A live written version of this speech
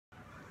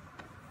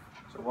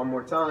So one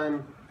more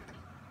time,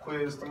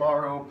 quiz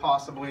tomorrow,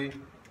 possibly.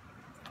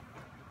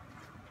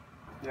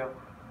 Yeah. Okay.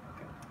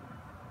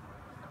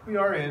 We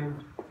are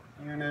in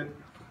unit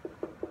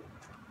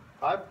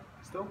 5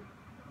 still?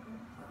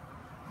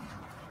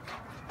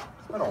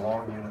 It's been a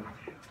long unit.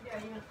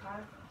 Yeah, unit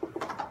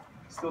 5.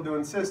 Still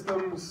doing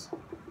systems.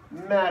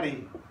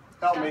 Maddie,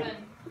 help me. 7.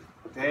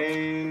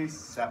 Day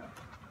 7.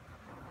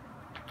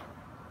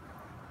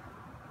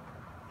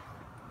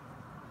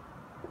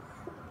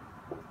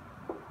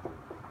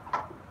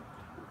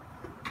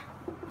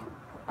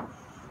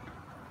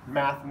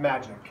 Math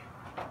magic.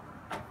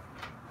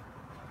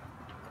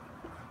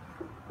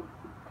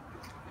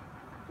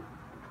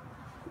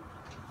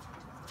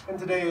 And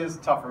today is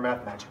tougher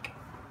math magic.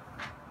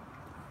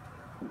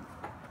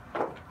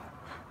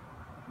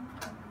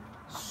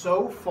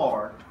 So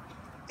far,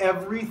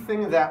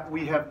 everything that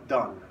we have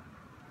done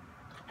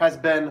has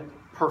been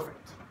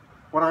perfect.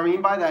 What I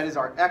mean by that is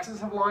our x's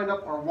have lined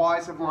up, our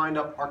y's have lined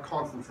up, our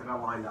constants have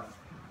lined up.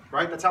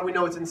 Right? That's how we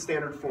know it's in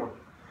standard form.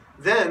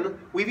 Then,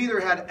 we've either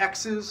had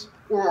x's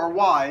or our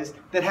y's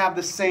that have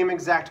the same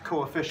exact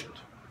coefficient.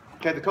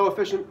 Okay, the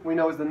coefficient we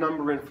know is the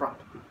number in front.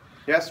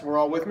 Yes, we're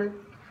all with me?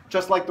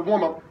 Just like the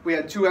warm-up, we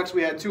had 2x,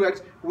 we had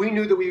 2x. We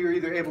knew that we were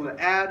either able to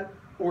add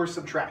or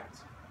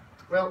subtract.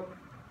 Well,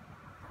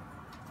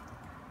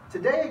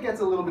 today it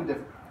gets a little bit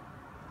different.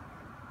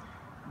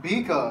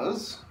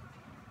 Because,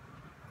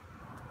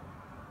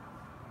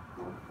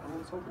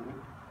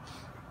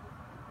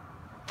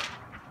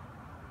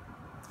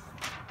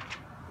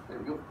 there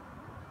we go.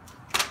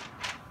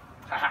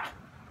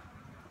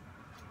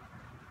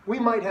 We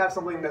might have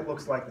something that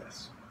looks like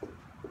this.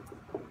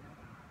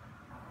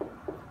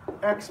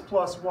 X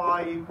plus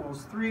y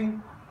equals 3,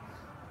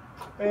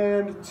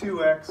 and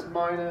 2x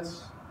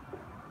minus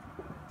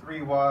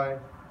 3y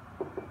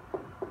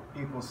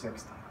equals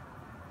 16.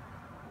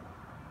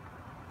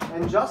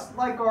 And just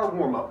like our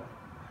warm-up,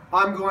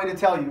 I'm going to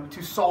tell you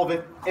to solve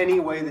it any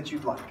way that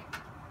you'd like.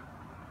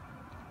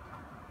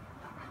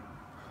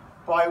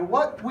 By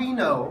what we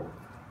know,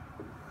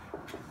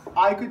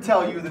 I could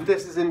tell you that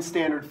this is in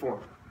standard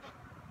form.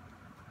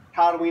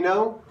 How do we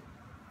know?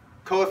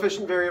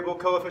 Coefficient variable,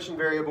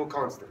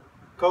 constant.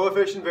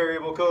 Coefficient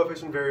variable,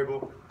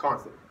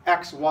 constant.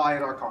 X, y,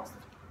 and our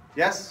constant.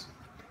 Yes?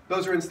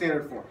 Those are in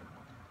standard form.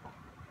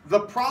 The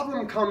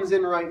problem comes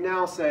in right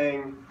now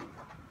saying,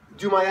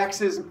 do my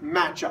x's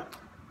match up?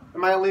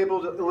 Am I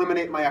able to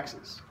eliminate my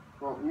x's?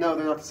 Well, no,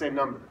 they're not the same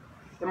number.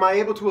 Am I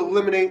able to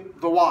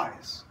eliminate the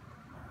y's?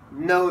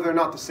 No, they're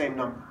not the same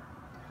number.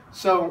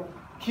 So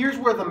here's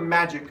where the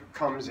magic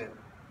comes in.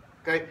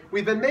 Okay?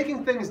 We've been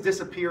making things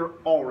disappear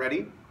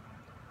already.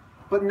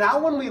 But now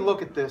when we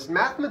look at this,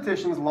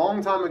 mathematicians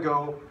long time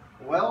ago,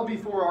 well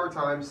before our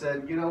time,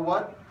 said, you know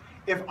what?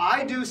 If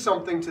I do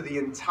something to the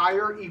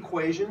entire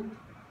equation,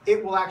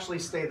 it will actually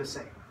stay the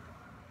same.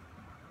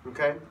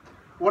 Okay?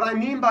 What I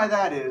mean by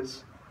that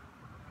is,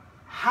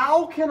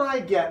 how can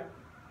I get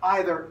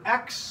either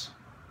x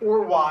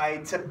or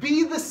y to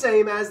be the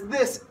same as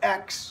this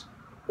x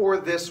or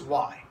this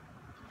y?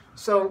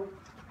 So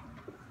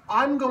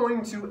I'm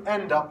going to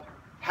end up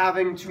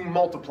having to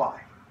multiply.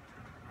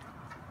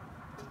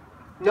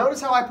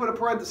 Notice how I put a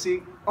parenthesis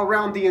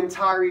around the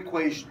entire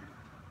equation.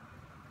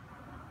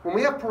 When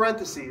we have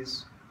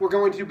parentheses, we're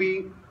going to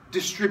be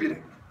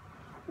distributing.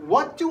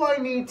 What do I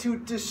need to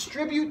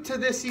distribute to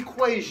this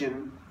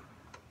equation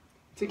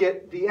to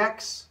get the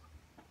x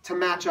to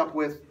match up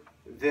with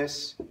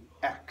this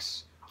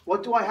x?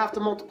 What do I have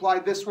to multiply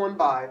this one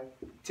by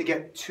to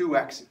get 2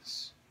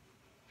 x's?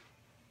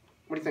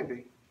 What do you think,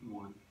 B?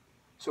 1.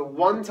 So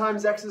 1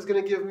 times x is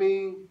going to give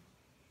me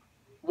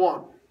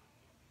 1.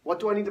 What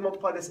do I need to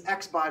multiply this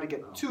x by to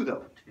get 2,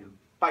 though? 2.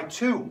 By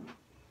 2.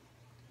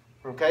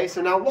 Okay,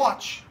 so now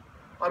watch.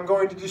 I'm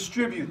going to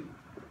distribute.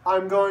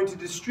 I'm going to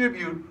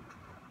distribute.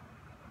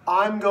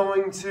 I'm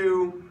going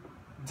to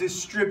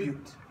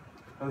distribute.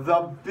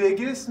 The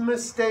biggest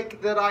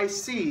mistake that I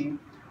see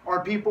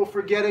are people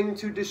forgetting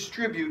to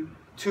distribute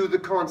to the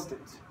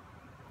constant.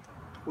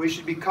 We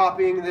should be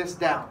copying this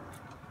down.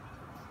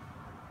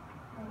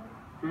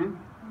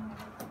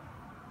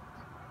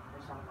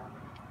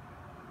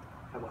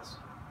 I was.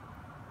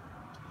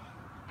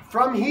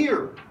 From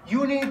here,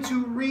 you need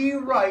to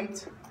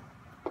rewrite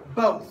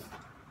both.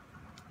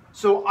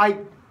 So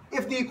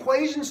if the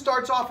equation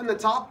starts off in the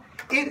top,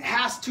 it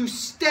has to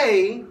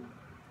stay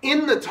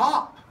in the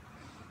top.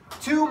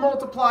 2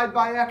 multiplied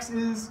by x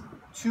is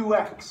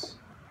 2x.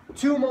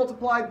 2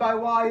 multiplied by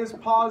y is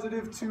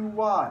positive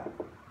 2y.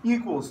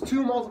 Equals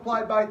 2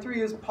 multiplied by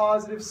 3 is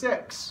positive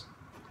 6.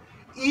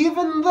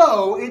 Even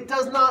though it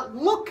does not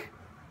look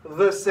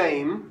the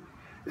same,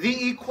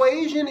 the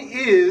equation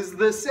is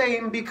the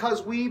same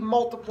because we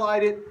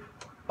multiplied it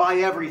by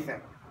everything.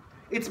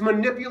 It's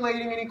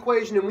manipulating an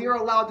equation, and we are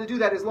allowed to do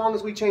that as long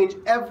as we change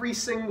every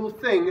single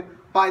thing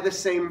by the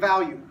same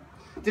value.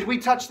 Did we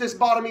touch this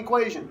bottom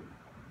equation?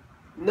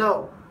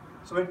 No.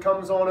 So it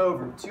comes on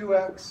over.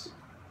 2x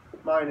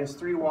minus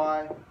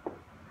 3y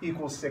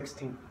equals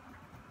 16.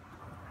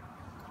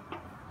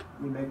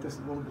 Let me make this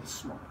a little bit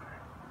smaller.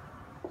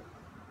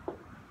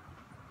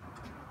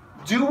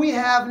 Do we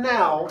have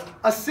now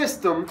a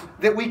system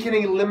that we can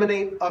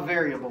eliminate a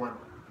variable in?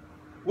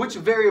 Which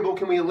variable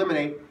can we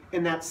eliminate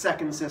in that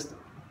second system?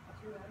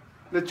 2x.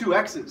 The two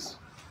x's.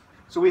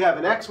 So we have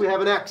an x, we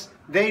have an x.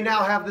 They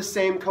now have the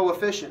same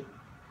coefficient.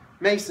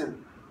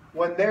 Mason,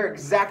 when they're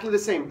exactly the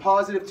same,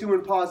 positive 2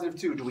 and positive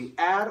 2, do we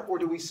add or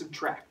do we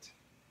subtract?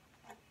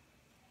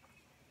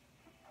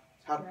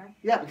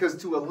 Yeah, because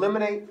to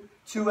eliminate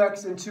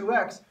 2x and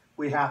 2x,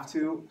 we have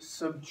to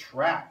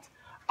subtract.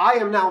 I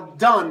am now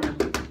done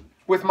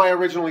with my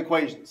original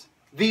equations.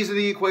 These are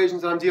the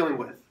equations that I'm dealing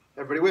with.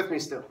 Everybody with me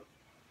still?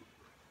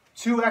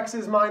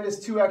 2x's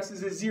minus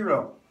 2x's is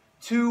 0.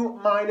 2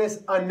 minus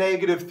a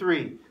negative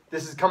 3.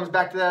 This comes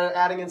back to that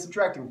adding and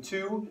subtracting.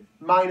 2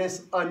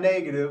 minus a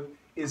negative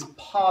is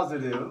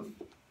positive,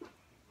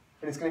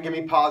 and it's going to give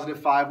me positive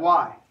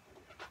 5y.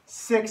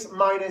 6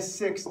 minus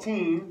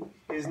 16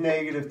 is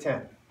negative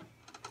 10.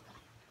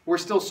 We're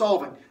still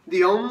solving.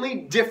 The only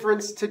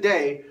difference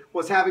today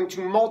was having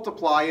to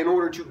multiply in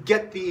order to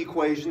get the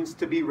equations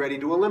to be ready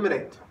to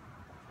eliminate.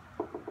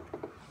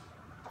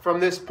 From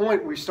this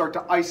point, we start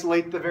to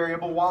isolate the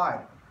variable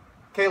y.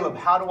 Caleb,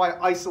 how do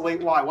I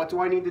isolate y? What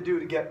do I need to do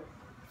to get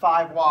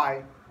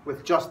 5y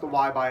with just the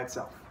y by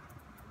itself?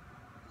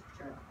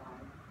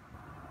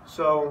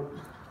 So,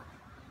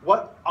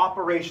 what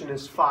operation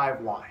is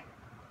 5y?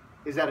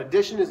 Is that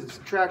addition? Is it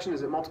subtraction?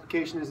 Is it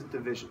multiplication? Is it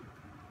division?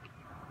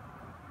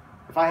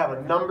 If I have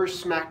a number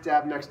smack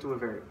dab next to a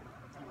variable.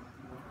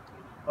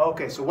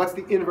 Okay, so what's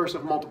the inverse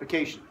of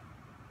multiplication?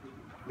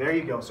 There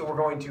you go. So we're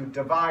going to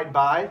divide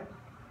by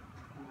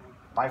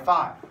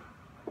 5.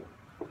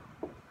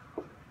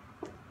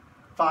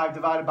 5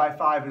 divided by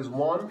 5 is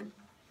 1.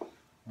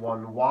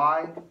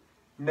 1y.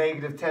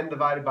 Negative 10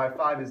 divided by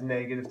 5 is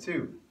negative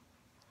 2.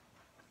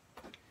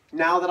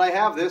 Now that I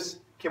have this,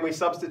 can we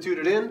substitute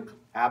it in?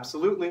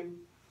 Absolutely.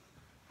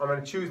 I'm going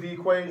to choose the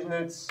equation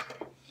that's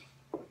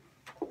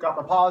got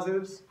my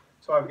positives.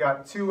 So I've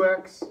got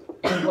 2x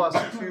plus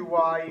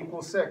 2y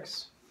equals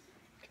 6.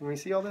 Can we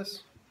see all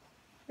this?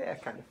 Yeah,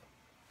 kind of.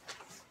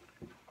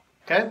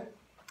 Okay?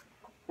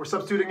 We're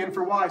substituting in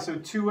for y, so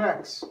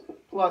 2x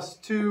plus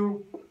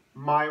 2,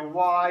 my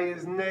y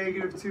is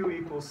negative 2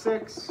 equals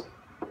 6.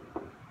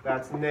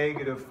 That's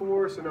negative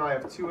 4, so now I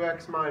have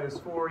 2x minus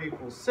 4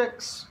 equals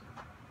 6.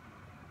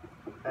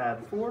 Add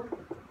 4.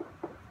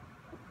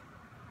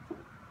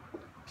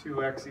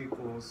 2x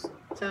equals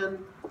 10.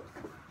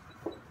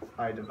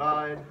 I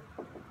divide.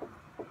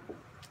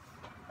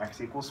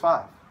 X equals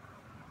 5.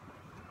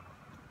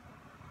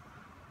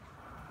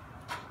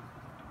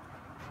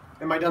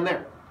 Am I done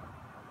there?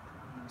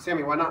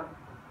 Sammy, why not?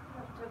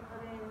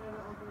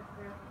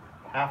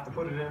 Have to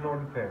put it in an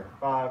ordered pair.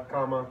 5,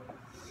 comma,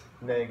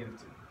 negative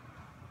 2.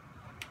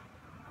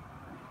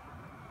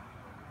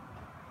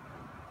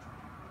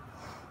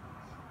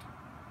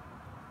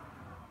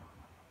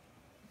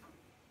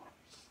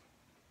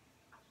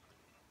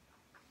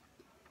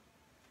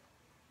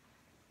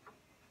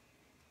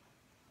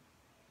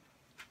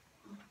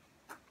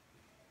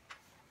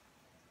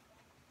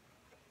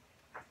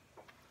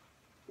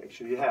 Make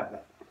sure you have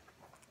that.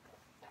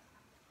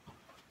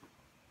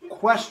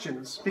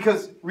 Questions,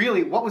 because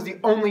really, what was the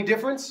only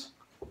difference?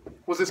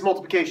 Was this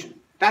multiplication.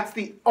 That's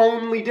the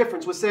only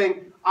difference, was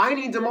saying, I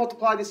need to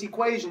multiply this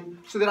equation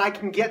so that I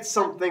can get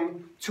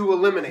something to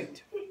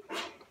eliminate.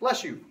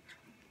 Bless you.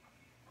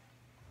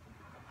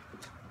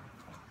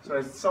 So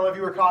as some of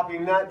you are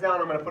copying that down,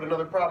 I'm going to put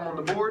another problem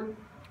on the board.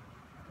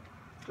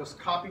 Just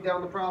copy down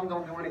the problem,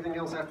 don't do anything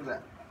else after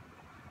that.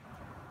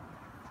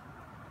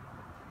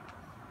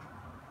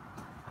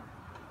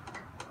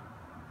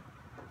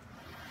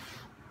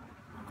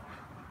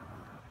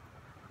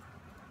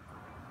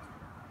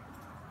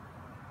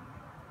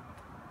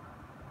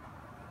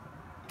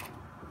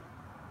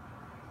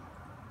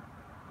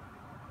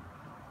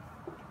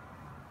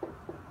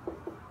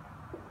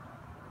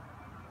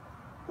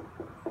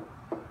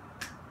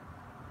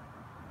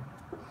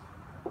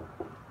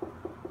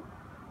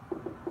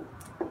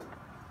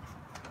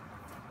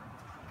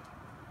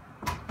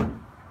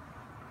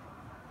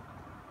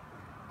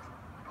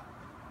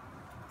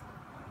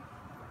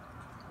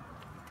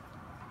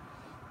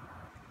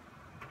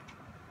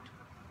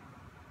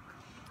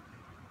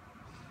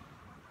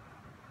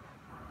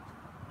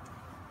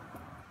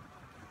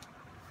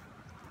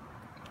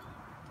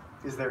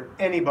 Is there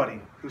anybody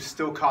who's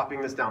still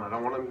copying this down? I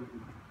don't want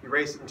to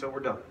erase it until we're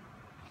done.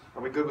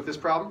 Are we good with this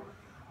problem?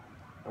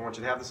 I want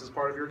you to have this as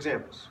part of your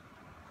examples.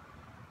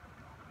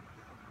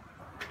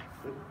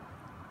 Good?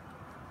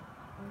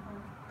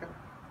 Okay.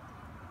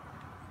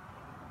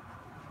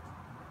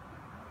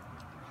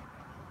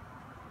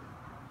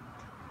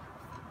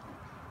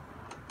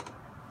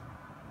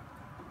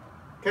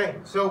 Okay,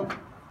 so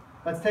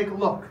let's take a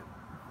look.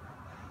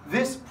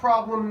 This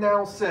problem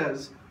now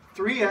says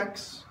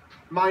 3x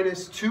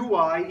minus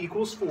 2y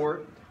equals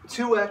 4,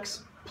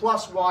 2x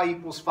plus y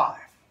equals 5.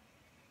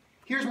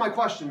 Here's my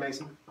question,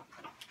 Mason.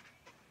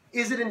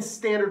 Is it in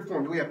standard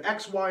form? Do we have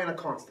x, y, and a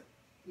constant?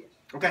 Yes.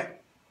 Okay.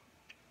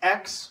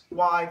 X,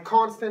 Y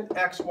constant,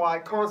 X, Y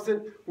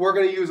constant. We're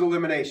going to use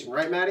elimination,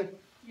 right, Maddie?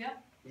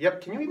 Yep.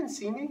 Yep. Can you even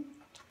see me?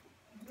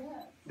 Yeah.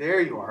 There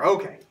you are.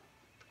 Okay.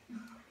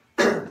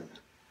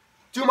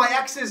 Do my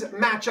X's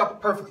match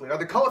up perfectly? Are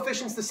the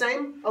coefficients the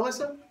same,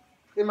 Alyssa,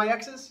 in my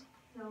X's?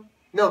 No.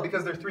 No,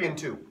 because they're 3 and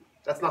 2.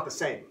 That's not the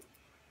same.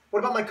 What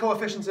about my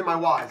coefficients in my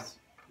Y's?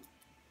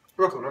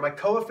 Brooklyn, are my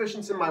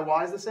coefficients in my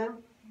Y's the same?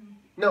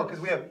 No,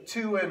 because we have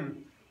 2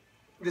 and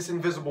this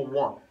invisible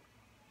 1.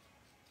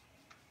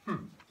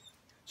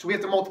 So we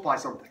have to multiply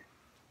something.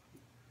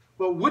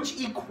 Well,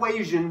 which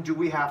equation do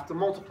we have to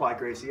multiply,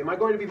 Gracie? Am I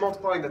going to be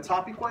multiplying the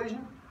top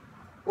equation?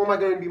 Or am I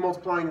going to be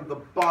multiplying the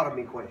bottom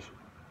equation?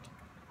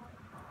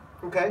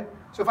 Okay,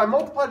 so if I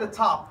multiply the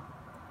top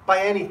by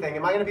anything,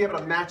 am I going to be able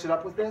to match it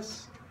up with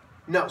this?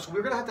 No, so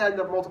we're going to have to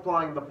end up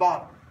multiplying the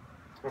bottom.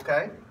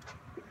 Okay?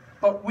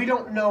 But we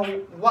don't know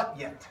what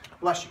yet.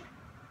 Bless you.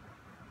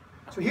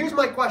 So here's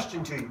my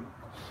question to you.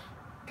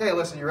 Okay,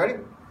 Alyssa, you ready?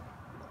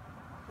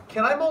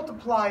 Can I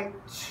multiply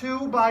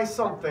 2 by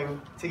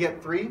something to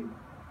get 3?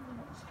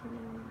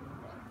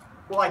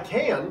 Well, I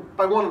can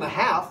by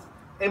 1.5.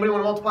 Anybody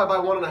want to multiply by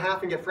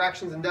 1.5 and get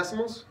fractions and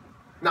decimals?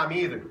 Not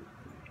me either.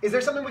 Is there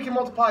something we can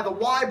multiply the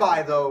y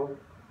by, though,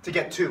 to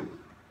get 2?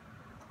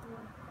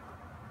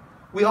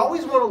 We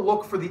always want to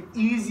look for the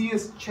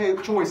easiest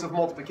choice of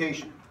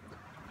multiplication.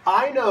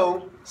 I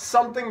know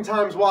something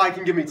times y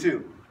can give me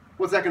 2.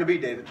 What's that going to be,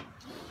 David?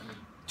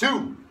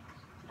 2.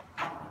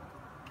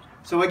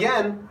 So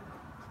again,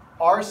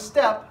 our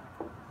step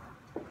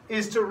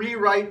is to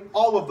rewrite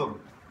all of them.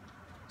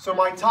 So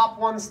my top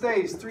one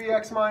stays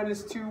 3x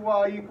minus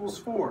 2y equals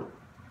 4.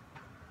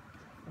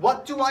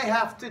 What do I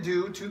have to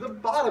do to the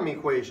bottom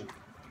equation?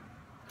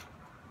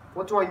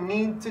 What do I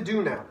need to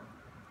do now?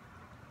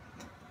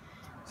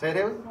 Say it,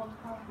 Haley.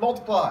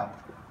 Multiply.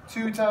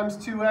 2 times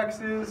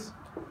 2x is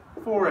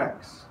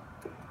 4x.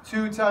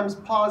 2 times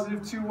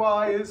positive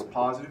 2y is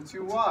positive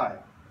 2y.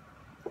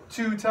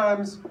 2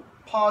 times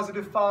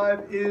positive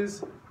 5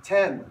 is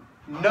 10.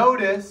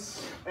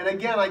 Notice, and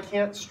again, I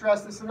can't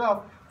stress this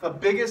enough, the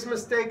biggest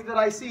mistake that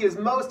I see is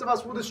most of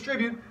us will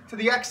distribute to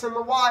the x and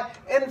the y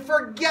and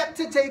forget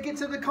to take it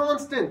to the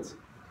constant.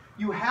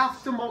 You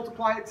have to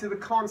multiply it to the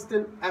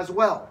constant as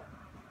well.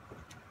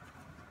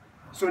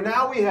 So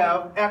now we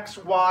have x,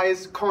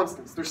 y's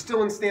constants. They're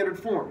still in standard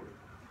form.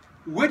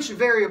 Which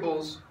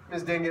variables,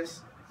 Ms.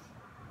 Dingus,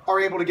 are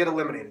able to get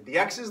eliminated? The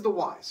x's, the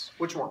y's.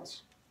 Which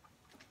ones?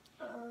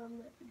 The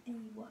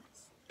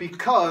y's.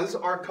 Because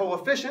our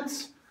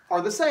coefficients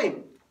are the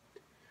same.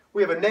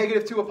 We have a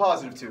 -2, a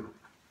 +2.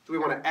 Do we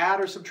want to add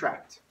or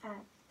subtract?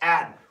 Add.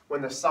 Add.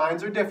 When the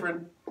signs are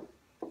different,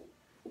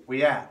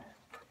 we add.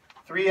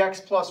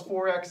 3x plus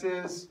 4x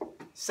is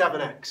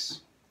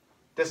 7x.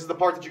 This is the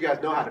part that you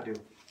guys know how to do.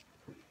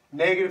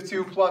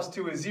 -2 plus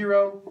 2 is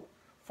 0.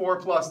 4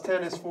 plus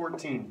 10 is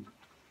 14.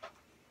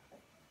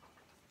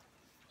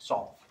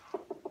 Solve.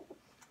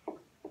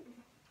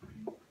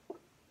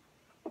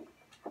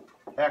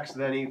 X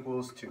then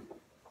equals 2.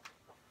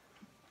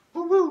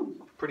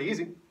 Woo-woo! Pretty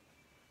easy.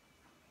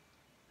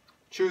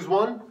 Choose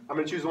one. I'm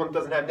going to choose one that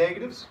doesn't have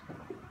negatives.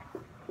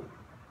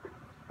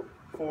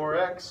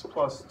 4x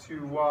plus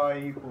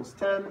 2y equals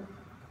 10.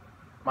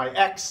 My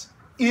x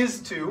is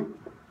 2.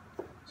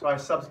 So I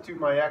substitute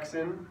my x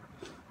in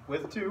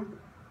with 2.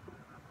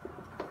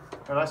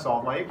 And I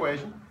solve my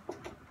equation.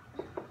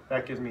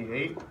 That gives me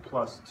 8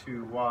 plus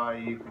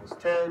 2y equals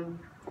 10.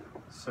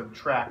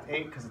 Subtract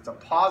 8 because it's a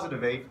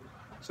 +8.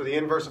 So the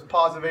inverse of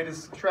 +8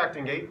 is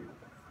subtracting 8.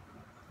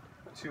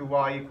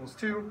 2y equals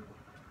 2.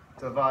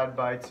 Divide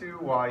by 2,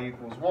 y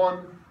equals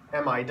 1.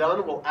 Am I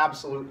done? Well,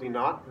 absolutely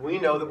not. We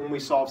know that when we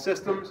solve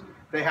systems,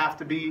 they have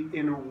to be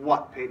in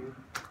what, Peyton?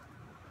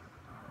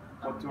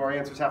 What do our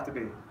answers have to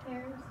be?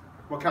 Pairs.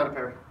 What kind of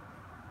pair?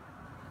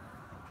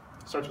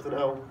 Starts with an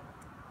O.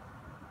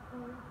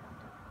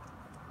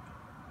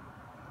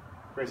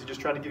 Gracie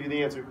just tried to give you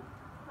the answer.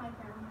 I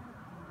found.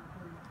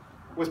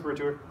 Whisper it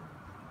to her.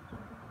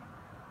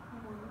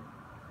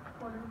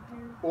 Ordered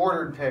pairs.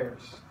 Ordered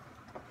pairs.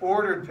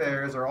 Ordered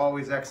pairs are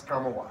always x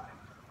comma y.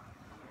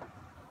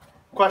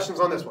 Questions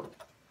on this one?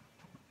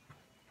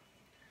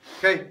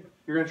 Okay,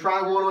 you're going to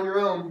try one on your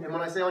own, and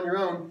when I say on your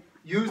own,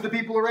 use the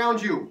people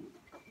around you.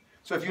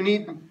 So if you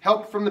need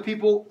help from the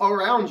people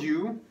around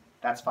you,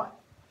 that's fine.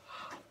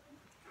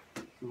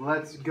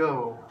 Let's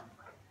go.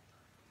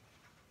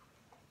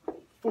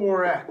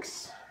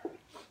 4x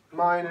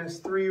minus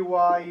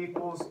 3y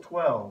equals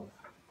 12.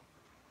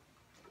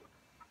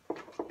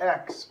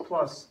 X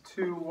plus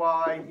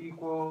 2y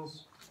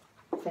equals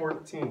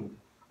 14.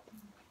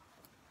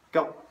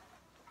 Go.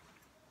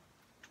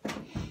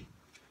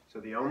 So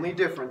the only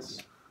difference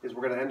is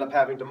we're going to end up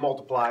having to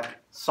multiply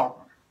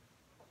something.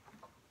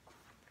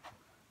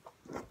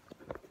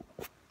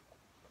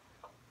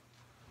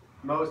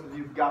 Most of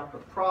you've got the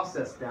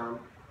process down.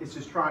 It's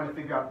just trying to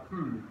figure out,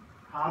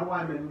 how do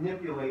I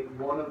manipulate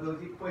one of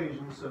those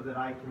equations so that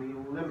I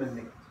can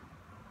eliminate?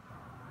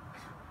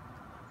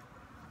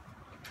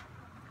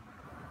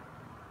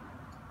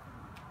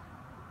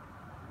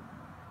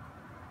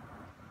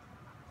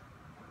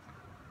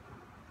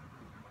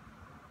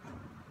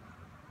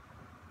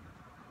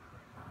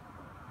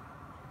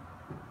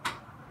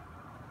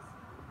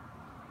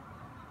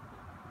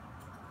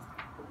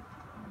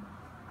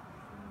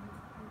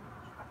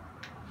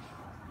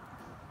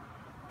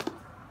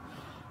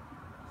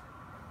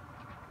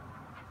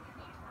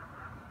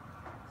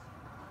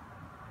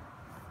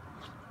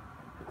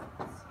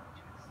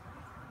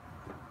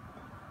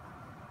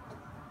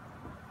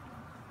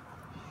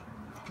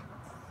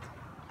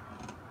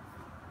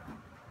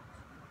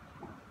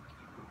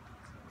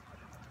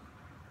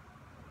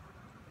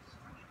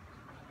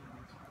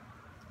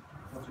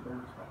 What's your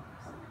bonus spot?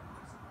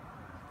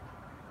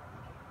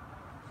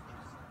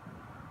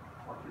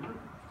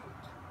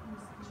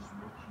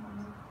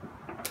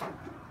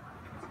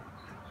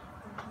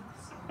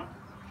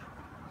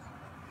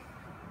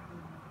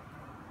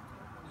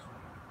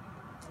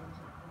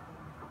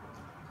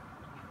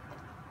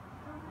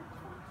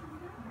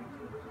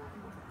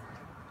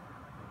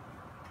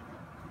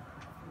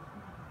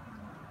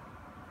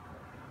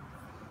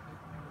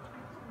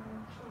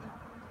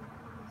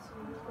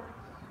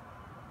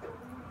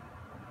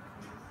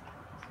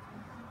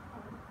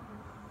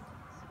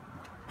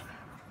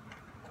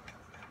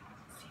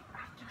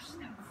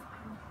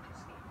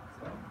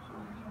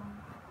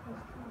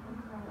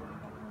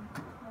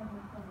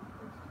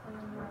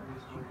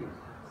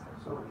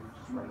 So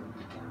just write it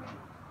down.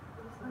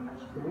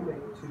 Can we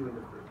make 2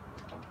 into 3?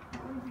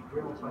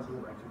 We're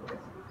multiplying by 2, okay?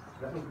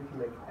 So that means we can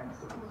make x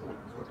equal 4.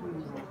 So what do we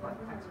need to multiply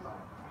x by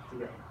to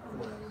get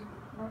 4x?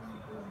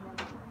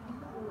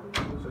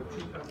 So 2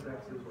 times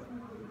x is what?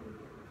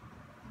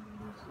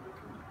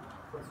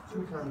 What's 2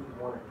 times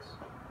 1x?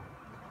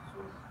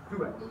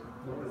 2x.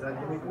 Does that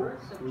give me 4x?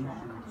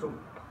 So,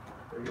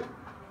 there you go.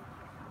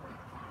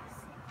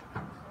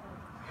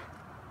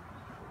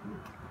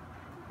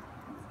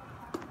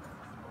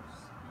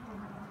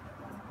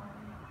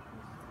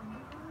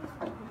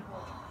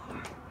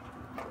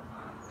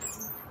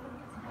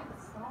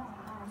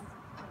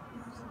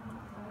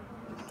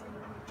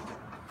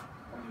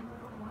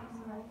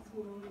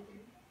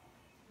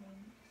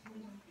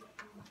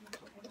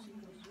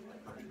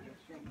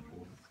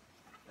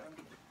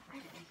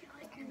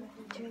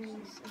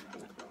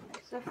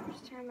 The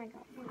first time I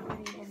got 1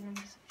 right and then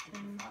the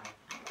second time.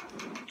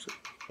 So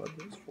plug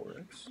this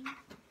 4x.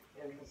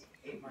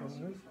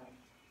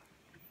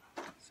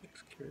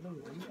 6 carried on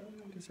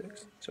 1 to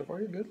 6. So far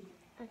you're good.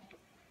 Okay.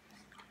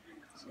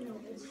 So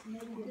this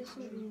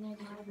would be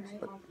negative, right?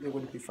 But it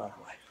wouldn't be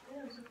 5y.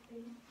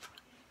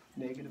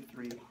 Negative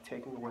 3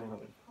 taking away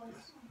another.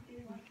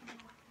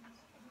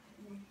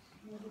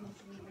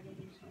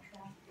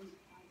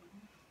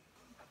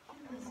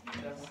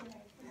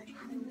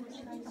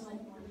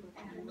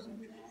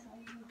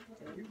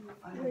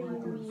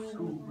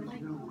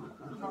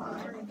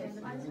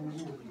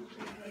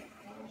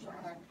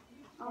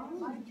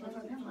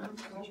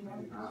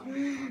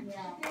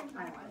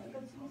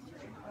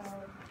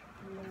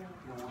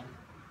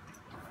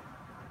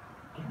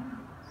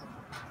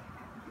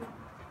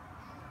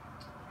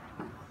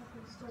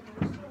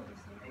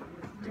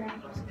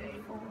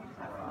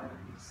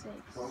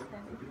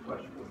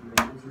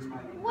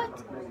 What?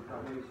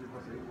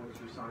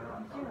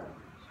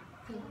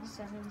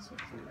 7,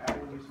 6.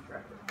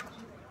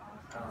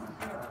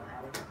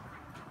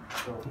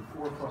 So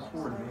 4 plus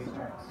 4 is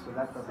 8x. So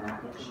that doesn't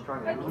happen. We're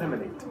trying to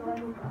eliminate.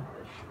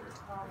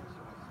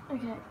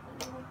 Okay.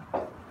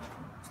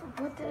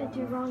 What did I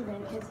do wrong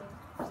then?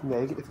 Because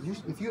Meg,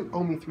 if you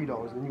owe me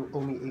 $3 and you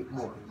owe me 8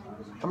 more,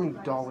 how many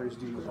dollars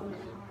do you owe me?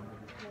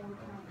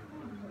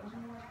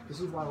 This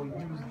is why we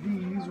use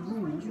these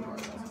rules.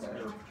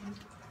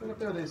 Look up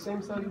there, they're the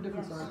same size or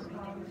different size.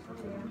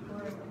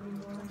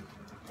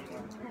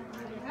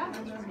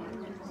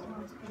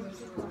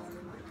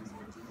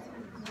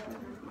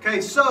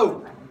 Okay,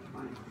 so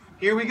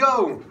here we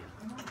go.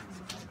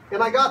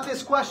 And I got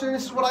this question, and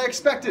this is what I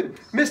expected.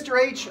 Mr.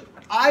 H,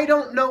 I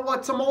don't know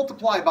what to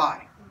multiply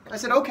by. I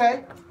said,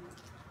 okay.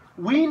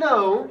 We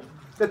know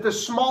that the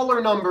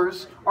smaller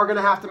numbers are going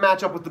to have to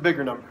match up with the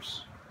bigger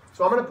numbers.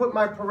 So I'm going to put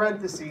my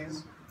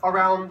parentheses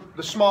around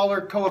the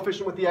smaller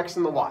coefficient with the x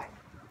and the y.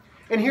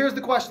 And here's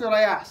the question that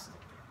I asked.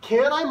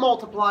 Can I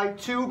multiply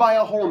 2 by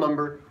a whole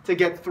number to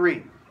get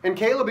 3? And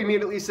Caleb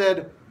immediately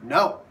said,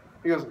 no.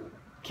 He goes,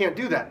 can't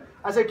do that.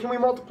 I said, can we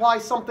multiply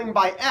something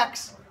by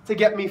x to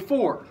get me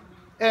 4?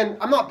 And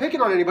I'm not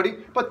picking on anybody,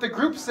 but the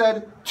group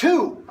said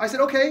 2. I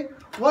said, okay,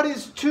 what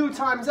is 2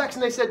 times x?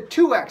 And they said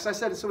 2x. I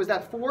said, so is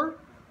that 4?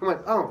 I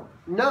went, oh,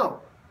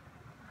 no.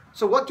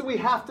 So what do we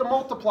have to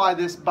multiply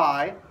this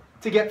by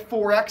to get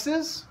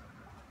 4x's?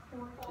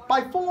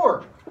 By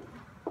 4.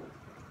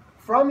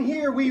 From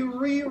here, we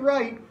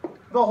rewrite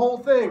the whole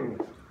thing.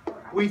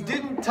 We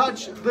didn't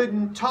touch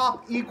the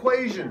top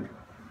equation,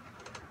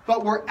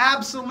 but we're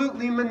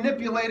absolutely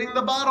manipulating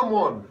the bottom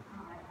one.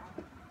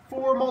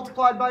 4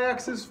 multiplied by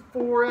x is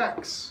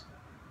 4x.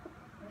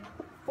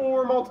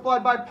 4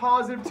 multiplied by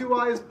positive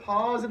 2y is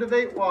positive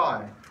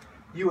 8y.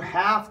 You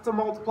have to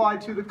multiply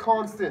to the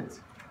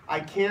constant. I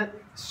can't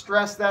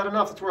stress that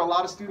enough. That's where a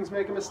lot of students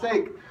make a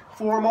mistake.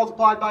 4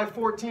 multiplied by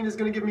 14 is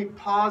going to give me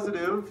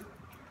positive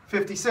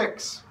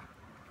 56.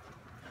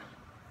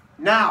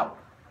 Now,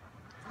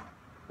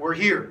 we're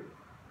here.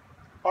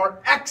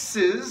 Our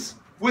x's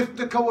with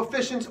the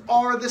coefficients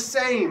are the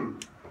same.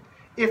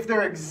 If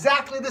they're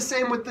exactly the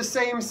same with the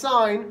same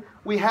sign,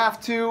 we have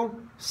to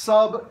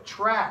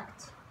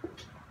subtract.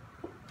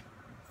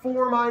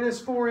 4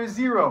 minus 4 is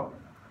 0.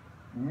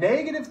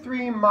 Negative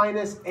 3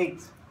 minus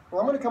 8.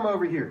 Well, I'm going to come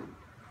over here.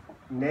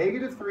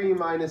 Negative 3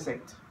 minus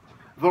 8.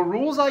 The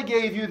rules I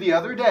gave you the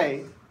other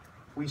day,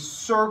 we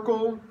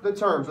circle the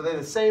terms. Are they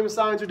the same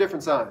signs or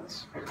different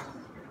signs?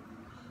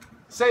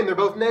 Same, they're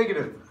both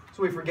negative.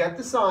 So we forget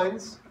the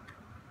signs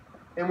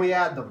and we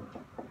add them.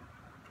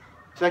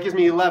 So that gives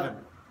me 11.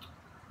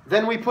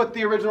 Then we put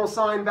the original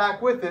sign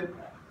back with it,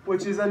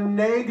 which is a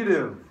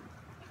negative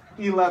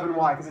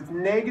 11y, because it's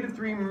negative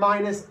 3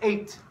 minus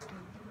 8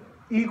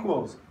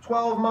 equals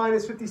 12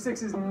 minus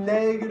 56 is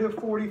negative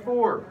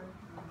 44.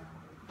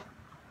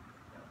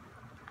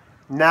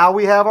 Now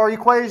we have our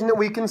equation that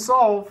we can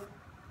solve.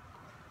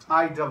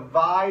 I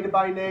divide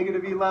by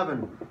negative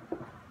 11.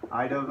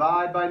 I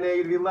divide by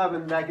negative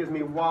 11. That gives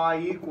me y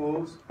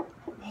equals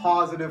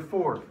positive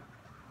 4.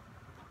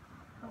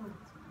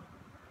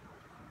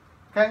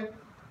 Okay?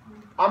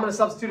 I'm going to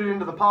substitute it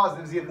into the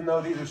positives even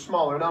though these are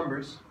smaller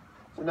numbers.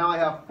 So now I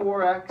have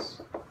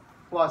 4x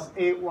plus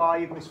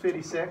 8y equals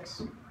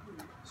 56.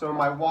 So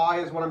my y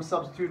is what I'm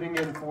substituting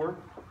in for.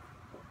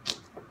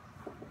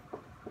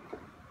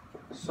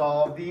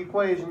 Solve the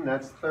equation,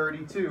 that's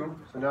 32.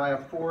 So now I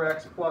have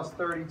 4x plus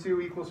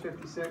 32 equals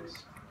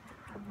 56.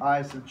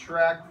 I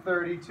subtract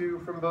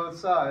 32 from both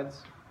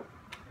sides.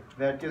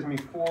 That gives me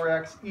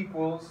 4x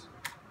equals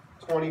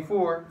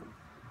 24.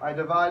 I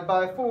divide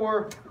by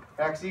 4,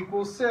 x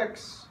equals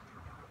 6.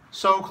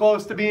 So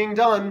close to being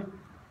done.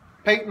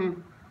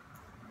 Peyton,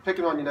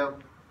 picking on you now.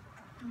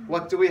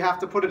 What do we have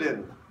to put it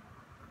in?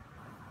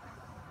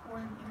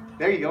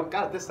 There you go,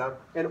 got it this time.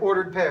 An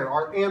ordered pair.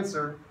 Our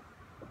answer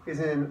is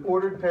an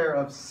ordered pair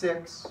of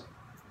 6,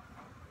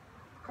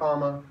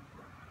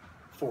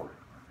 4.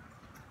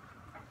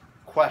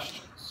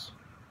 Questions?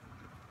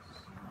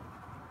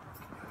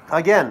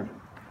 Again,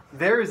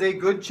 there is a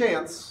good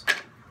chance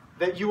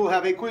that you will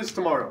have a quiz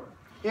tomorrow.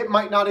 It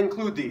might not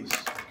include these.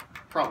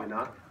 Probably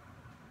not.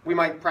 We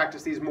might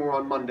practice these more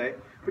on Monday.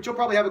 But you'll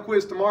probably have a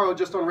quiz tomorrow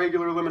just on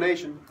regular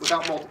elimination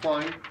without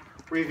multiplying.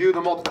 Review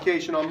the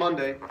multiplication on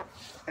Monday.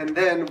 And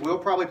then we'll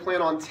probably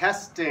plan on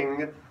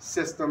testing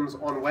systems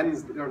on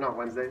Wednesday, or not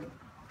Wednesday,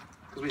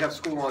 because we have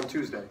school on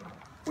Tuesday.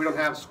 We don't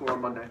have school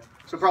on Monday.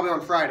 So probably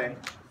on Friday,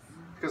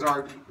 because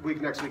our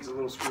week next week is a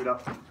little screwed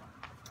up.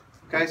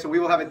 Okay, so we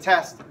will have a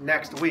test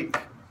next week.